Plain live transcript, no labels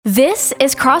This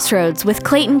is Crossroads with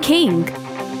Clayton King.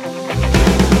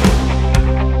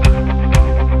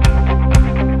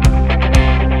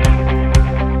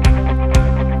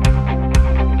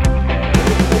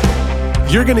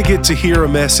 You're going to get to hear a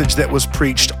message that was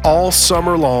preached all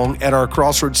summer long at our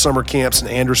Crossroads summer camps in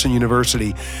Anderson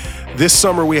University. This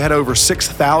summer, we had over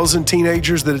 6,000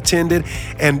 teenagers that attended,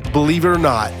 and believe it or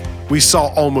not, we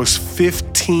saw almost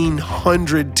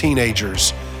 1,500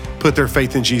 teenagers put their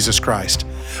faith in Jesus Christ.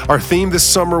 Our theme this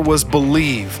summer was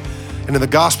Believe. And in the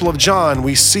Gospel of John,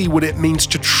 we see what it means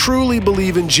to truly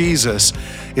believe in Jesus.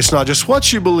 It's not just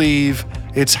what you believe,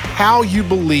 it's how you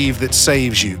believe that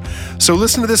saves you. So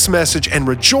listen to this message and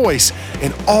rejoice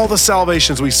in all the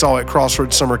salvations we saw at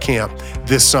Crossroads Summer Camp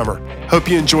this summer. Hope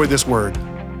you enjoyed this word.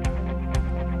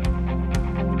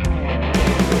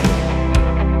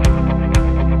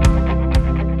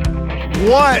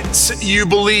 What you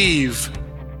believe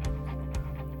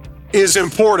is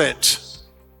important.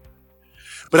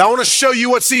 But I want to show you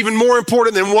what's even more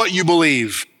important than what you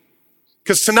believe.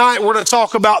 Because tonight we're going to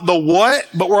talk about the what,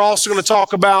 but we're also going to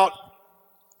talk about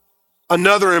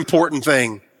another important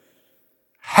thing.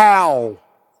 How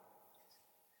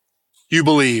you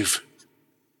believe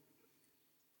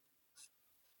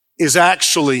is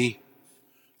actually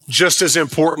just as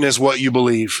important as what you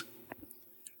believe.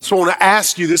 So I want to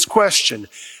ask you this question.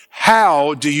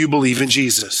 How do you believe in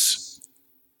Jesus?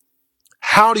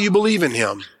 How do you believe in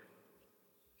him?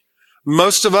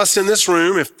 Most of us in this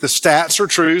room, if the stats are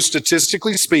true,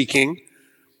 statistically speaking,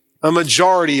 a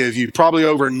majority of you, probably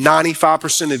over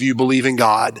 95% of you, believe in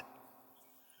God.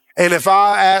 And if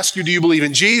I ask you, do you believe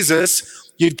in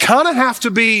Jesus? You'd kind of have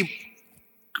to be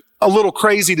a little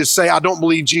crazy to say, I don't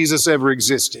believe Jesus ever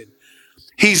existed.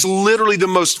 He's literally the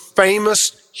most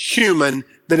famous human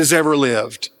that has ever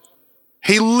lived.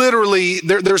 He literally,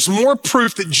 there's more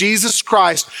proof that Jesus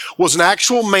Christ was an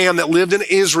actual man that lived in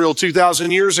Israel 2,000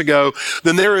 years ago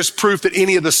than there is proof that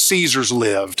any of the Caesars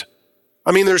lived.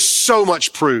 I mean, there's so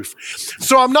much proof.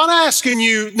 So I'm not asking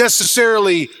you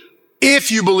necessarily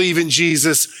if you believe in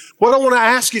Jesus. What I want to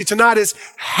ask you tonight is,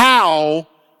 how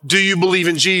do you believe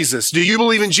in Jesus? Do you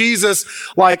believe in Jesus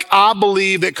like I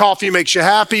believe that coffee makes you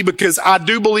happy? Because I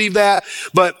do believe that,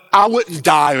 but I wouldn't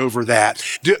die over that.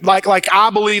 Like I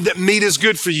believe that meat is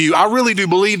good for you. I really do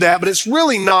believe that, but it's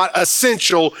really not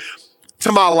essential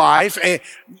to my life. And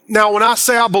now, when I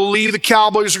say I believe the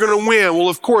Cowboys are going to win, well,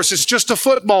 of course, it's just a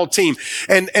football team.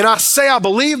 And I say I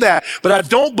believe that, but I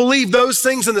don't believe those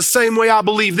things in the same way I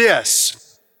believe this.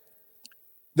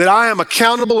 That I am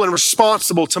accountable and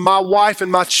responsible to my wife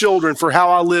and my children for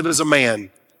how I live as a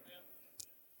man.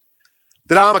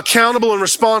 That I'm accountable and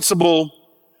responsible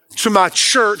to my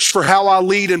church for how I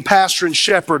lead and pastor and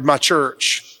shepherd my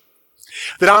church.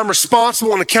 That I'm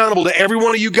responsible and accountable to every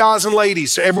one of you guys and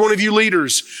ladies, to every one of you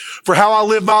leaders, for how I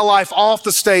live my life off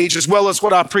the stage as well as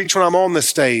what I preach when I'm on the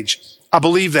stage. I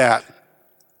believe that.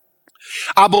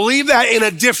 I believe that in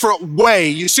a different way.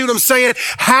 You see what I'm saying?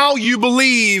 How you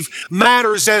believe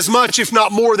matters as much, if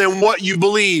not more, than what you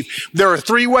believe. There are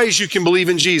three ways you can believe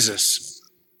in Jesus.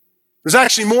 There's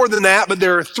actually more than that, but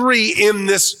there are three in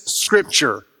this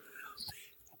scripture.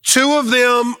 Two of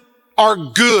them are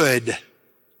good,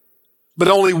 but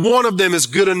only one of them is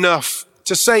good enough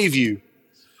to save you.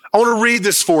 I want to read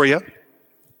this for you.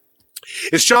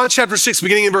 It's John chapter 6,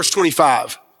 beginning in verse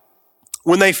 25.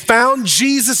 When they found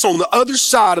Jesus on the other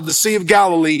side of the Sea of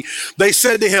Galilee, they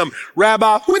said to him,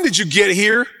 Rabbi, when did you get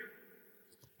here?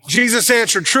 Jesus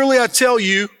answered, truly I tell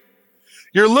you,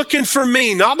 you're looking for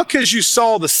me, not because you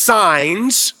saw the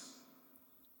signs,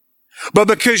 but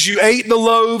because you ate the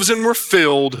loaves and were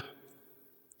filled.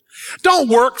 Don't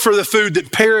work for the food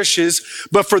that perishes,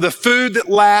 but for the food that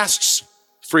lasts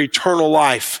for eternal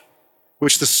life,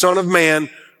 which the Son of Man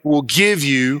will give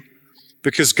you,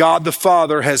 because God the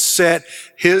Father has set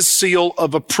his seal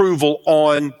of approval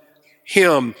on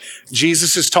him.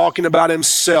 Jesus is talking about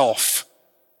himself.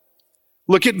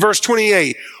 Look at verse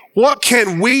 28. What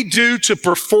can we do to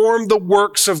perform the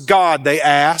works of God? They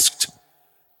asked.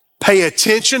 Pay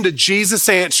attention to Jesus'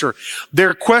 answer.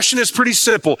 Their question is pretty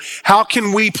simple. How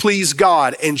can we please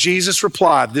God? And Jesus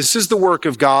replied, this is the work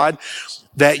of God,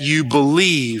 that you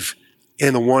believe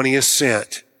in the one he has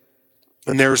sent.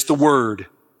 And there's the word.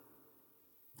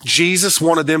 Jesus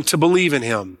wanted them to believe in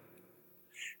him.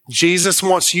 Jesus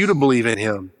wants you to believe in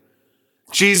him.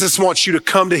 Jesus wants you to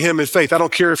come to him in faith. I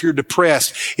don't care if you're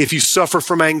depressed, if you suffer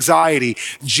from anxiety.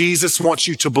 Jesus wants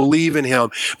you to believe in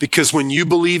him, because when you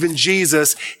believe in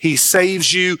Jesus, he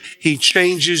saves you, he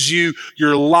changes you,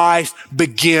 your life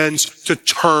begins to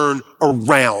turn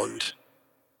around.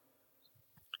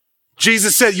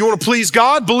 Jesus said, you want to please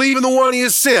God? Believe in the one he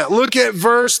has sent. Look at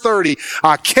verse 30.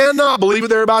 I cannot believe what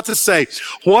they're about to say.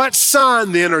 What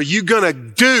sign then are you going to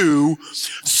do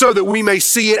so that we may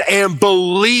see it and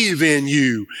believe in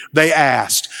you? They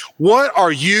asked. What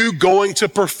are you going to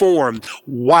perform?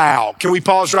 Wow. Can we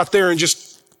pause right there and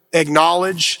just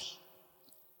acknowledge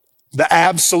the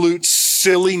absolute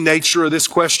silly nature of this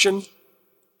question?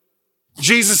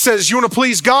 Jesus says, you want to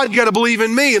please God, you got to believe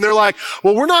in me. And they're like,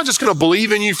 well, we're not just going to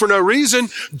believe in you for no reason.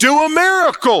 Do a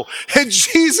miracle. And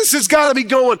Jesus has got to be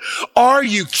going, are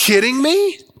you kidding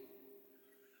me?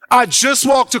 I just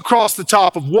walked across the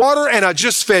top of water and I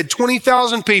just fed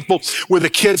 20,000 people with a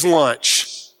kid's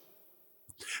lunch.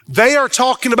 They are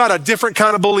talking about a different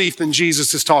kind of belief than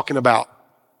Jesus is talking about.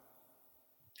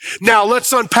 Now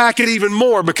let's unpack it even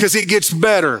more because it gets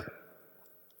better.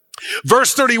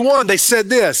 Verse 31, they said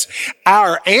this,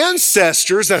 our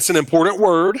ancestors, that's an important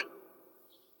word.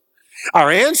 Our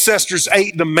ancestors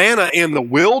ate the manna in the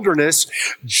wilderness,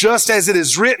 just as it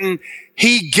is written,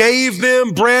 he gave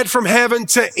them bread from heaven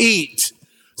to eat.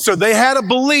 So they had a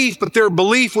belief, but their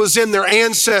belief was in their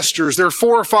ancestors, their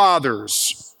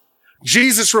forefathers.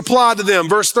 Jesus replied to them,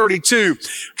 verse 32,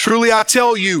 truly I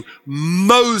tell you,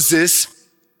 Moses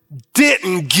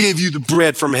didn't give you the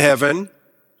bread from heaven,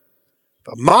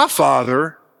 but my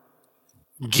Father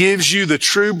gives you the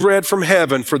true bread from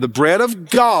heaven, for the bread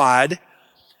of God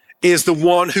is the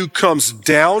one who comes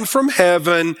down from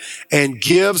heaven and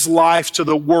gives life to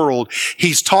the world.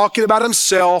 He's talking about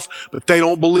himself, but they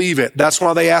don't believe it. That's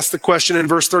why they ask the question in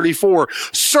verse 34,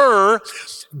 Sir,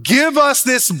 give us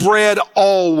this bread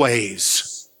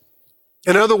always.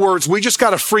 In other words, we just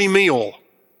got a free meal.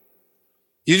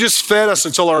 You just fed us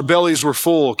until our bellies were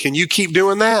full. Can you keep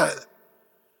doing that?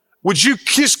 Would you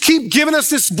just keep giving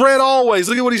us this bread always?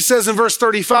 Look at what he says in verse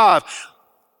 35.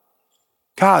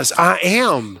 Guys, I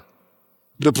am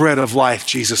the bread of life,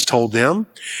 Jesus told them.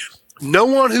 No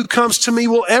one who comes to me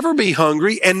will ever be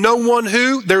hungry, and no one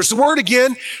who, there's the word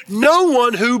again, no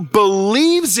one who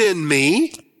believes in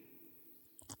me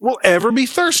will ever be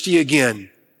thirsty again.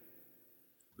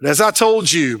 But as I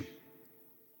told you,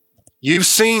 you've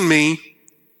seen me,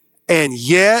 and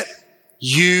yet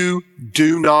you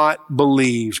do not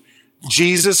believe.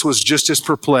 Jesus was just as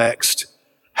perplexed.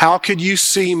 How could you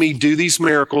see me do these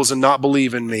miracles and not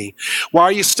believe in me? Why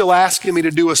are you still asking me to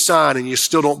do a sign and you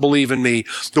still don't believe in me?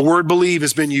 The word believe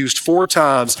has been used 4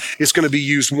 times. It's going to be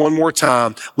used one more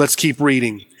time. Let's keep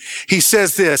reading. He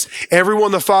says this,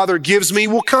 everyone the Father gives me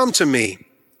will come to me.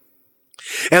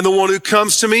 And the one who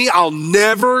comes to me, I'll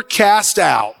never cast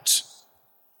out.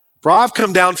 For I've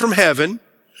come down from heaven,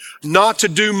 not to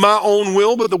do my own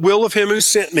will, but the will of him who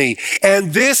sent me.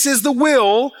 And this is the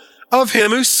will of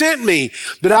him who sent me,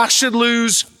 that I should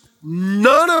lose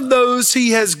none of those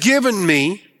he has given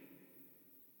me,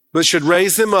 but should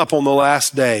raise them up on the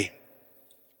last day.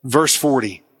 Verse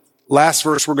 40, last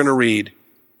verse we're going to read.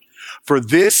 For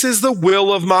this is the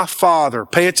will of my Father.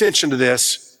 Pay attention to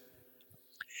this.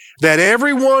 That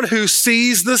everyone who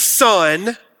sees the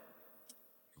Son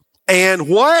and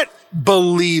what?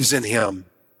 Believes in him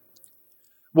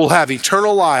will have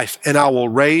eternal life, and I will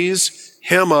raise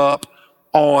him up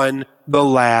on the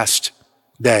last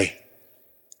day.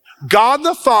 God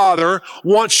the Father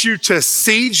wants you to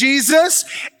see Jesus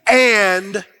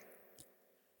and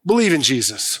believe in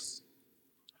Jesus.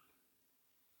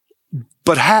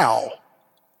 But how?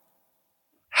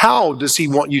 How does he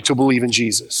want you to believe in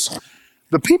Jesus?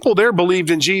 The people there believed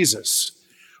in Jesus.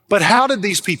 But how did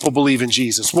these people believe in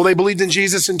Jesus? Well, they believed in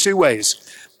Jesus in 2 ways.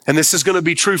 And this is going to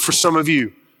be true for some of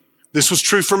you. This was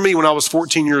true for me when I was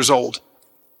 14 years old.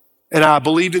 And I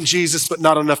believed in Jesus, but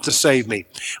not enough to save me.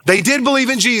 They did believe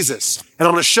in Jesus. And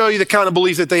I'm going to show you the kind of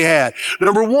belief that they had.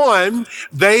 Number 1,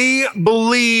 they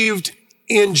believed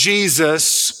in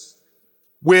Jesus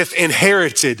with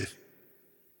inherited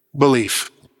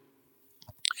belief.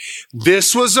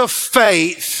 This was a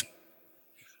faith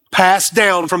passed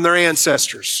down from their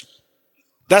ancestors.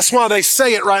 That's why they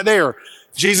say it right there.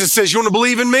 Jesus says, you want to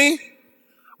believe in me?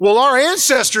 Well, our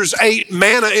ancestors ate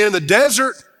manna in the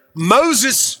desert.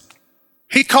 Moses,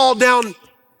 he called down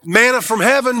manna from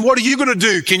heaven. What are you going to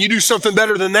do? Can you do something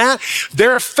better than that?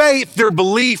 Their faith, their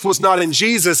belief was not in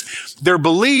Jesus. Their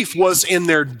belief was in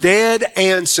their dead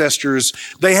ancestors.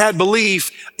 They had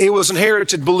belief. It was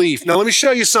inherited belief. Now, let me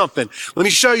show you something.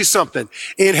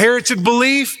 Inherited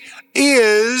belief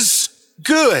is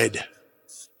good.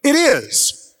 It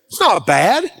is. It's not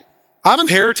bad. I've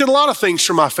inherited a lot of things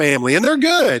from my family, and they're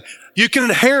good. You can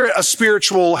inherit a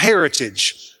spiritual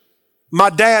heritage.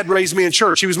 My dad raised me in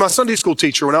church. He was my Sunday school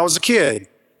teacher when I was a kid.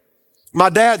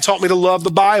 My dad taught me to love the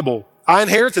Bible. I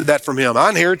inherited that from him. I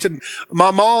inherited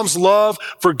my mom's love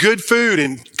for good food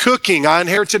and cooking. I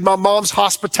inherited my mom's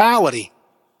hospitality.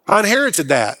 I inherited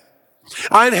that.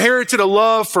 I inherited a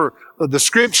love for the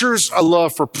scriptures, a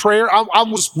love for prayer. I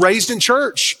was raised in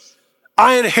church.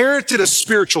 I inherited a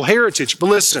spiritual heritage. But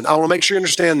listen, I want to make sure you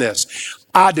understand this.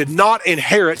 I did not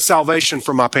inherit salvation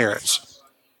from my parents.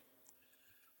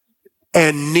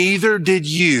 And neither did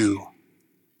you.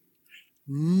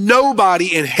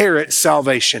 Nobody inherits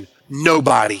salvation.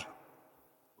 Nobody.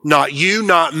 Not you,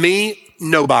 not me,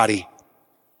 nobody.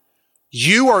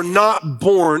 You are not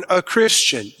born a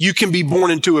Christian. You can be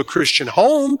born into a Christian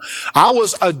home. I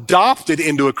was adopted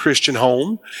into a Christian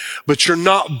home, but you're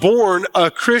not born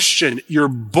a Christian. You're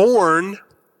born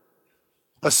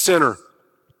a sinner.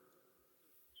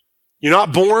 You're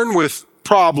not born with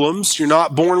problems. You're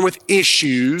not born with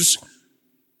issues.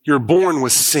 You're born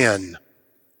with sin.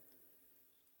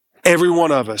 Every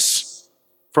one of us.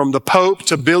 From the Pope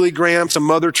to Billy Graham to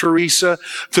Mother Teresa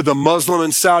to the Muslim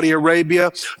in Saudi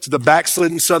Arabia to the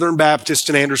backslidden Southern Baptist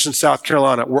in Anderson, South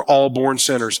Carolina, we're all born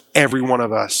sinners, every one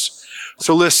of us.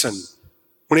 So listen,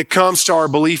 when it comes to our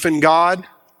belief in God,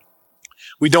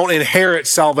 we don't inherit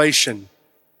salvation.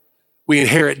 We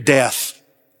inherit death.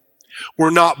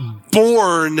 We're not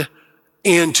born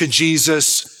into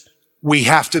Jesus. We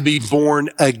have to be born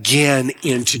again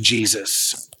into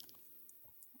Jesus.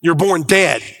 You're born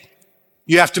dead.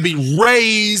 You have to be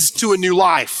raised to a new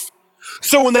life.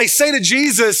 So when they say to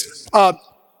Jesus,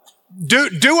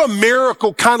 do a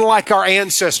miracle kind of like our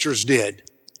ancestors did.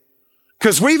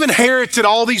 Because we've inherited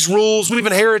all these rules. We've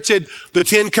inherited the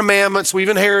 10 Commandments. We've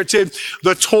inherited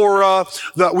the Torah.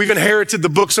 We've inherited the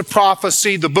books of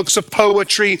prophecy, the books of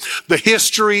poetry, the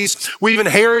histories. We've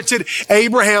inherited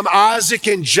Abraham, Isaac,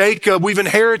 and Jacob. We've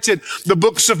inherited the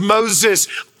books of Moses.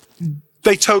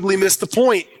 They totally missed the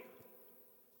point.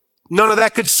 None of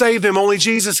that could save them. Only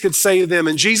Jesus could save them.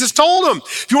 And Jesus told them,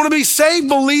 if you want to be saved,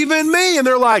 believe in me. And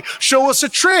they're like, show us a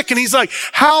trick. And he's like,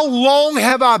 how long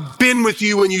have I been with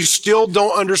you and you still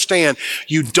don't understand?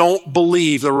 You don't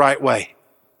believe the right way.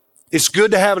 It's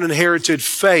good to have an inherited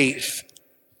faith.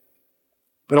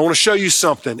 But I want to show you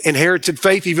something. Inherited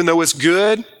faith, even though it's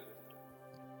good,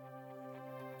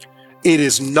 it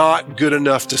is not good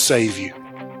enough to save you.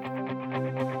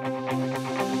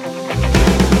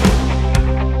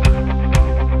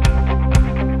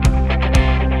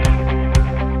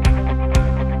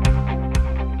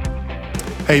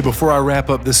 Hey, before I wrap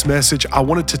up this message, I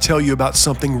wanted to tell you about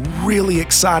something really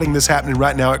exciting that's happening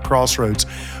right now at Crossroads.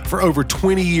 For over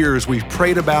 20 years, we've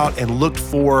prayed about and looked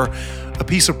for a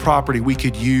piece of property we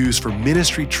could use for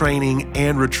ministry training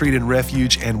and retreat and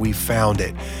refuge, and we found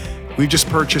it. We've just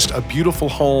purchased a beautiful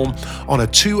home on a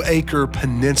 2-acre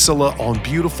peninsula on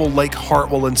beautiful Lake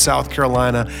Hartwell in South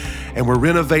Carolina, and we're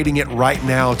renovating it right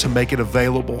now to make it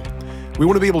available. We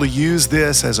want to be able to use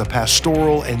this as a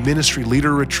pastoral and ministry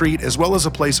leader retreat, as well as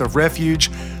a place of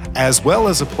refuge, as well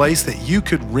as a place that you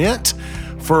could rent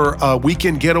for a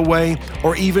weekend getaway,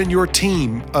 or even your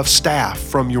team of staff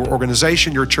from your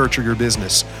organization, your church, or your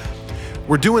business.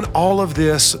 We're doing all of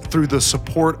this through the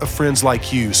support of friends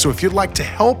like you. So if you'd like to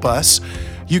help us,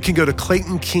 you can go to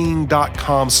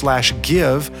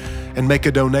claytonking.com/give and make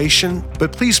a donation.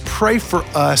 But please pray for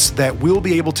us that we'll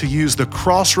be able to use the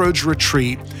Crossroads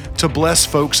Retreat to bless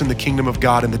folks in the kingdom of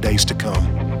God in the days to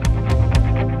come.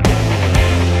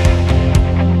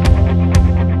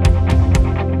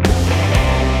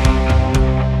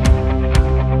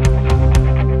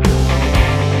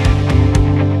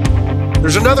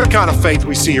 There's another kind of faith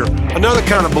we see here, another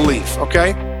kind of belief,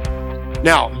 okay?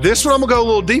 Now, this one I'm gonna go a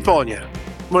little deep on you.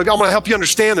 I'm gonna help you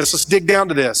understand this. Let's dig down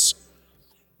to this.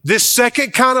 This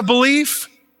second kind of belief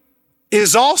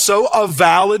is also a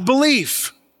valid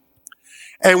belief.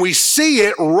 And we see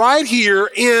it right here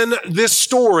in this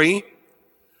story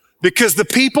because the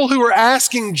people who are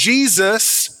asking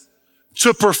Jesus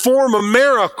to perform a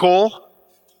miracle,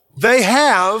 they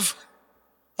have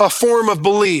a form of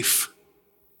belief.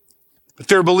 But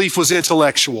their belief was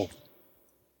intellectual.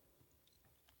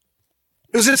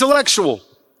 It was intellectual.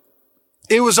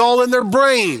 It was all in their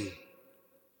brain.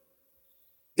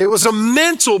 It was a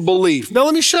mental belief. Now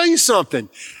let me show you something.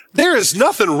 There is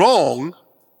nothing wrong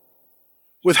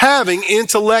with having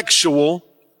intellectual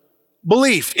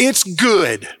belief. It's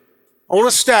good. I want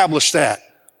to establish that.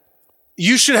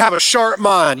 You should have a sharp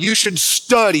mind. You should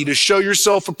study to show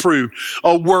yourself approved,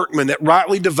 a workman that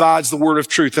rightly divides the word of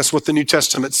truth. That's what the New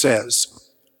Testament says.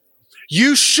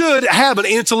 You should have an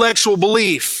intellectual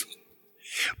belief.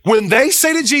 When they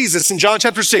say to Jesus in John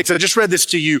chapter 6, I just read this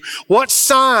to you, what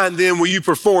sign then will you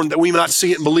perform that we might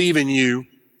see it and believe in you?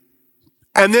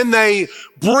 And then they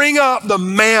bring up the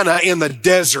manna in the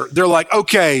desert. They're like,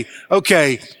 okay,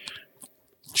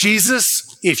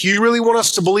 Jesus, if you really want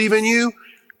us to believe in you,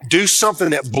 do something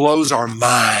that blows our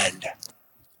mind.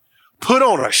 Put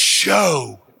on a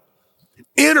show.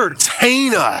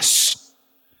 Entertain us.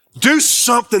 Do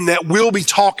something that we'll be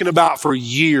talking about for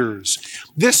years.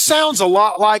 This sounds a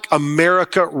lot like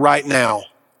America right now.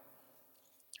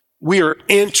 We are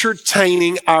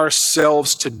entertaining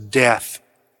ourselves to death.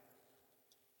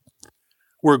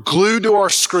 We're glued to our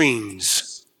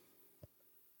screens.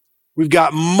 We've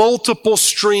got multiple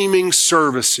streaming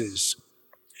services.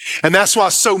 And that's why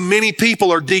so many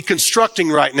people are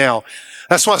deconstructing right now.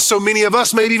 That's why so many of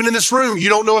us, maybe even in this room, you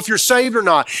don't know if you're saved or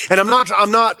not. And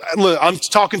look, I'm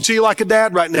talking to you like a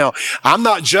dad right now. I'm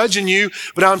not judging you,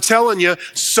 but I'm telling you,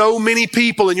 so many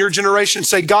people in your generation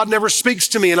say, God never speaks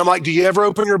to me. And I'm like, do you ever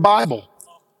open your Bible?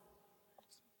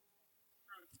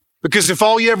 Because if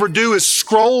all you ever do is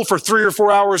scroll for 3 or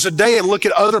 4 hours a day and look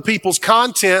at other people's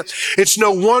content, it's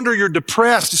no wonder you're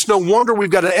depressed. It's no wonder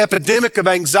we've got an epidemic of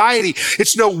anxiety.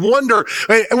 It's no wonder,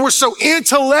 and we're so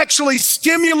intellectually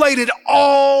stimulated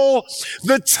all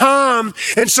the time.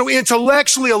 And so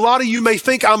intellectually, a lot of you may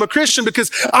think I'm a Christian because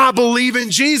I believe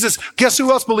in Jesus. Guess who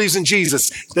else believes in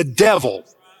Jesus? The devil.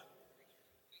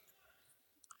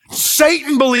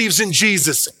 Satan believes in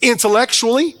Jesus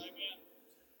intellectually.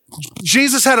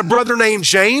 Jesus had a brother named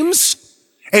James,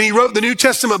 and he wrote the New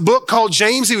Testament book called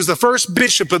James. He was the first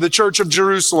bishop of the church of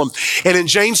Jerusalem. And in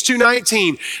James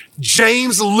 2:19,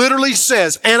 James literally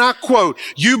says, and I quote,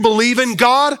 "You believe in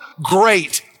God?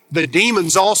 Great. The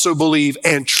demons also believe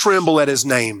and tremble at his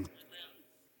name."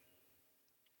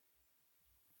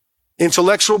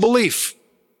 Intellectual belief.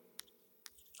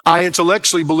 I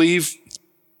intellectually believe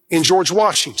in George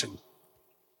Washington,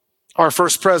 our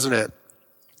first president.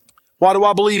 Why do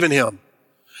I believe in him?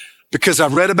 Because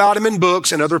I've read about him in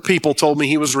books and other people told me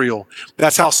he was real.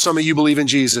 That's how some of you believe in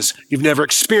Jesus. You've never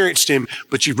experienced him,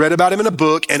 but you've read about him in a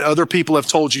book and other people have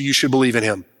told you you should believe in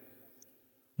him.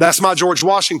 That's my George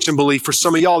Washington belief. For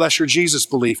some of y'all, that's your Jesus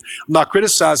belief. I'm not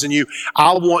criticizing you.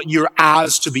 I want your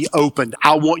eyes to be opened.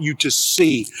 I want you to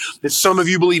see that some of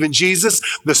you believe in Jesus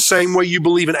the same way you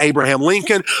believe in Abraham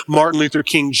Lincoln, Martin Luther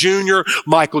King Jr.,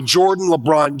 Michael Jordan,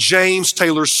 LeBron James,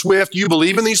 Taylor Swift. You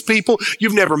believe in these people.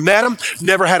 You've never met them,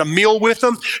 never had a meal with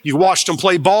them. You've watched them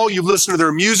play ball. You've listened to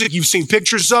their music. You've seen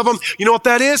pictures of them. You know what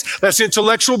that is? That's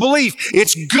intellectual belief.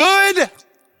 It's good.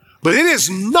 But it is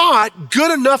not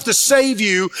good enough to save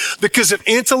you, because if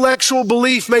intellectual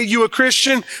belief made you a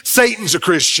Christian, Satan's a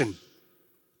Christian.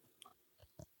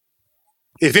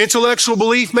 If intellectual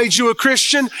belief made you a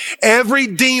Christian, every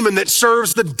demon that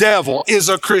serves the devil is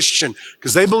a Christian,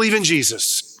 because they believe in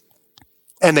Jesus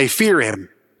and they fear him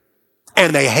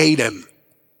and they hate him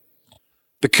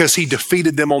because he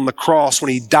defeated them on the cross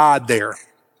when he died there.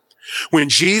 When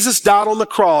Jesus died on the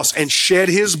cross and shed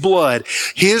his blood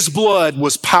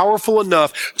was powerful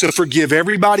enough to forgive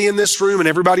everybody in this room and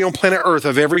everybody on planet Earth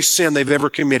of every sin they've ever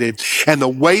committed. And the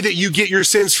way that you get your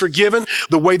sins forgiven,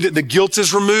 the way that the guilt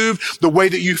is removed, the way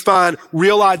that you find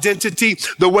real identity,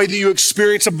 the way that you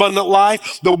experience abundant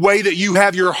life, the way that you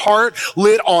have your heart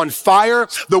lit on fire,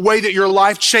 the way that your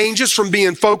life changes from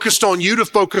being focused on you to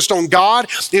focused on God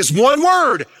is one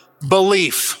word: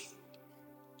 belief.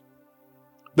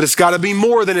 But it's got to be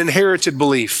more than inherited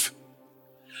belief.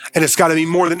 And it's got to be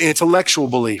more than intellectual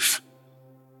belief.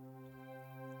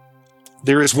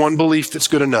 There is one belief that's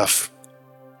good enough.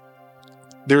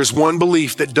 There is one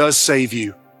belief that does save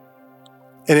you.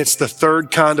 And it's the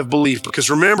third kind of belief. Because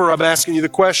remember, I'm asking you the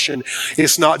question.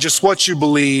 It's not just what you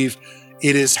believe.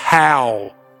 It is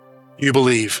how you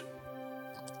believe.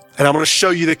 And I'm going to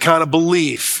show you the kind of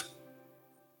belief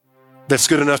that's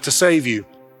good enough to save you.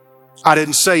 I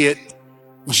didn't say it.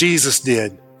 Jesus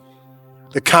did.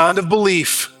 The kind of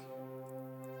belief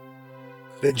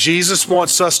that Jesus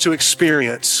wants us to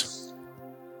experience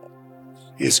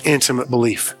is intimate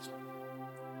belief.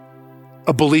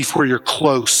 A belief where you're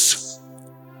close.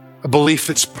 A belief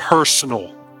that's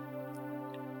personal.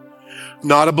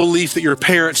 Not a belief that your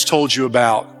parents told you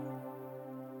about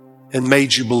and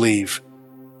made you believe.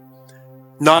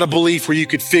 Not a belief where you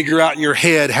could figure out in your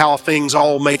head how things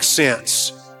all make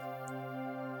sense.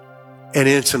 An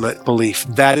intimate belief.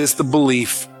 That is the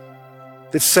belief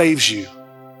that saves you.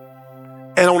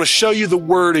 And I want to show you the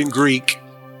word in Greek.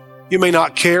 You may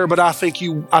not care, but I think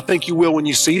you will when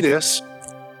you see this.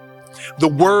 The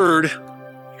word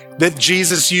that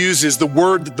Jesus uses, the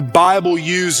word that the Bible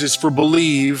uses for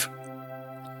believe,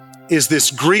 is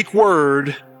this Greek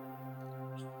word,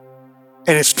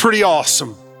 and it's pretty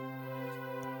awesome.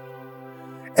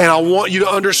 And I want you to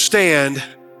understand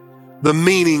the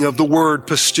meaning of the word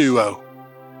pisteuo.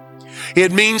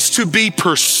 It means to be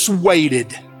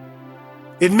persuaded.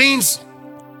 It means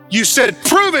you said,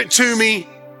 prove it to me,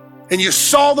 and you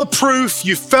saw the proof,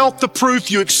 you felt the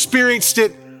proof, you experienced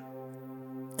it,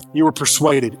 you were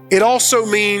persuaded. It also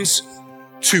means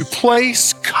to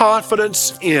place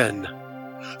confidence in.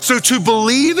 So to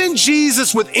believe in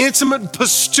Jesus with intimate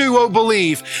pisteuo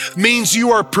belief means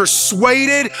you are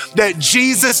persuaded that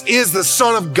Jesus is the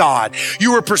Son of God.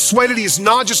 You are persuaded he's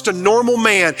not just a normal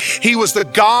man. He was the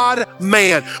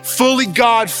God-man, fully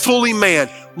God, fully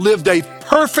man, lived a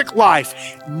perfect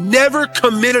life, never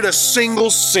committed a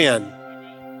single sin.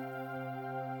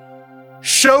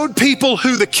 Showed people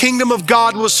who the kingdom of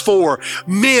God was for,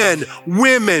 men,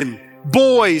 women,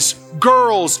 boys,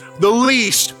 girls, the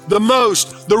least, the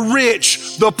most, the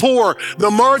rich, the poor, the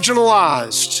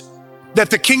marginalized, that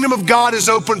the kingdom of God is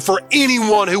open for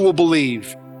anyone who will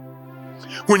believe.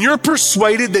 When you're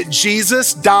persuaded that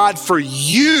Jesus died for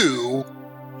you,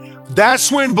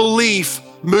 that's when belief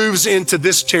moves into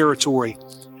this territory.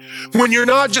 When you're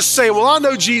not just saying, well, I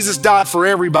know Jesus died for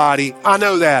everybody. I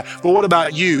know that. But what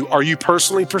about you? Are you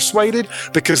personally persuaded?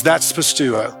 Because that's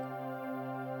pisteuo.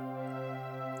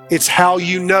 It's how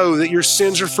you know that your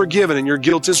sins are forgiven and your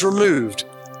guilt is removed.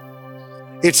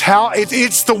 It's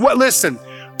the what? Listen,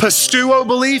 pisteuo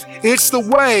belief, it's the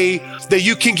way that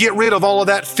you can get rid of all of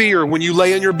that fear when you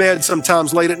lay in your bed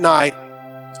sometimes late at night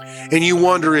and you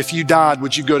wonder if you died,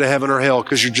 would you go to heaven or hell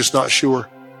because you're just not sure.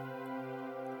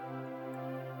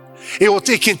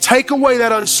 It can take away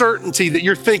that uncertainty that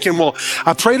you're thinking, well,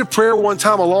 I prayed a prayer one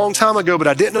time a long time ago, but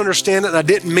I didn't understand it and I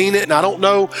didn't mean it and I don't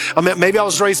know. I mean, maybe I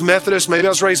was raised Methodist, maybe I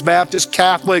was raised Baptist,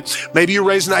 Catholic, maybe you're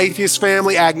raised in an atheist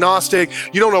family, agnostic.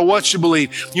 You don't know what you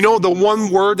believe. You know the one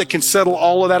word that can settle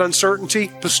all of that uncertainty?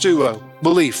 Pisteuo,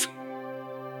 belief.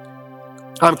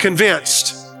 I'm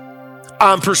convinced.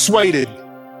 I'm persuaded.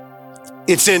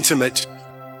 It's intimate.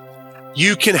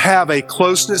 You can have a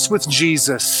closeness with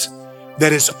Jesus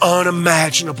that is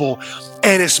unimaginable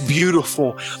and it's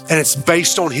beautiful and it's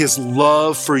based on his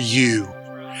love for you.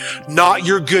 Not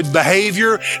your good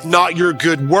behavior, not your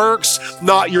good works,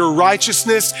 not your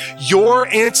righteousness. Your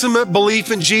intimate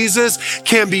belief in Jesus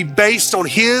can be based on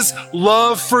his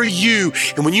love for you.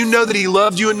 And when you know that he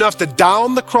loved you enough to die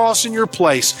on the cross in your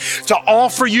place, to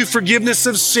offer you forgiveness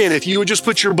of sin, if you would just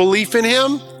put your belief in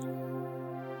him,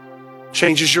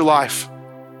 changes your life.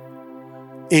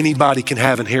 Anybody can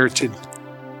have inherited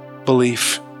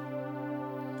belief.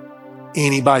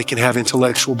 Anybody can have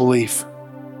intellectual belief.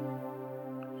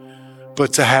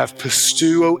 But to have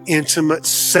pisteuo, intimate,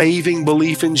 saving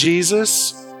belief in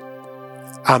Jesus,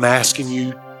 I'm asking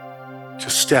you to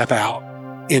step out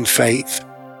in faith.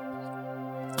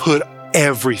 Put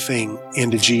everything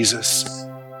into Jesus.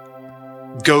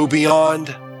 Go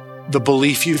beyond the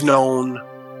belief you've known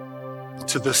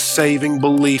to the saving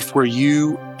belief where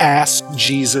you ask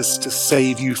Jesus to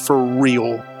save you for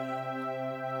real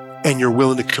and you're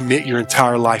willing to commit your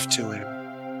entire life to him.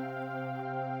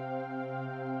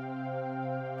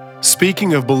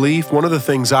 Speaking of belief, one of the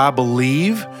things I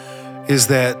believe is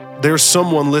that there's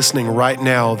someone listening right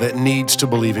now that needs to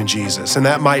believe in Jesus, and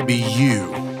that might be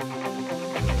you.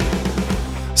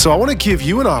 So I want to give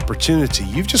you an opportunity.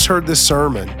 You've just heard this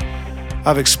sermon.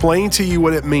 I've explained to you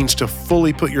what it means to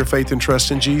fully put your faith and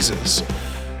trust in Jesus.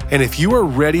 And if you are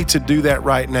ready to do that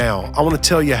right now, I want to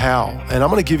tell you how. And I'm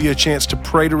going to give you a chance to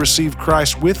pray to receive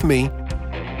Christ with me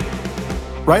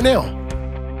right now.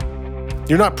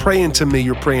 You're not praying to me,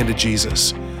 you're praying to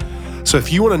Jesus. So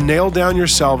if you want to nail down your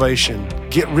salvation,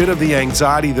 get rid of the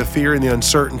anxiety, the fear, and the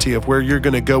uncertainty of where you're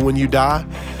going to go when you die,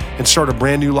 and start a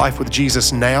brand new life with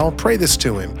Jesus now, pray this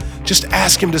to him. Just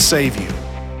ask him to save you.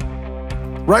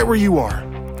 Right where you are.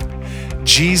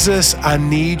 Jesus, I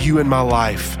need you in my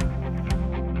life.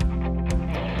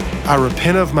 I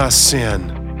repent of my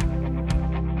sin.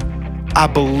 I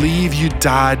believe you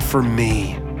died for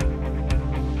me.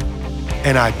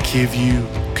 And I give you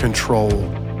control.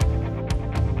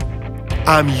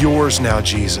 I'm yours now,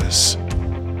 Jesus.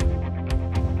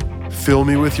 Fill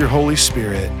me with your Holy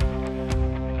Spirit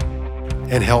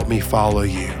and help me follow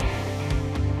you.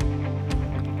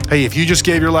 Hey, if you just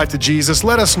gave your life to Jesus,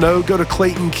 let us know. Go to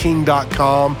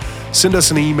ClaytonKing.com. Send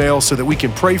us an email so that we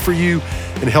can pray for you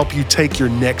and help you take your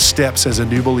next steps as a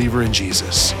new believer in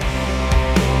Jesus.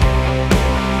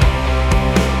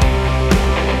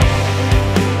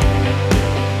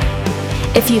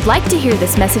 If you'd like to hear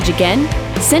this message again,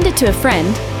 send it to a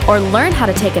friend, or learn how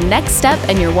to take a next step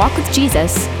in your walk with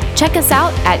Jesus, check us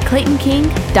out at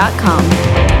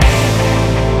ClaytonKing.com.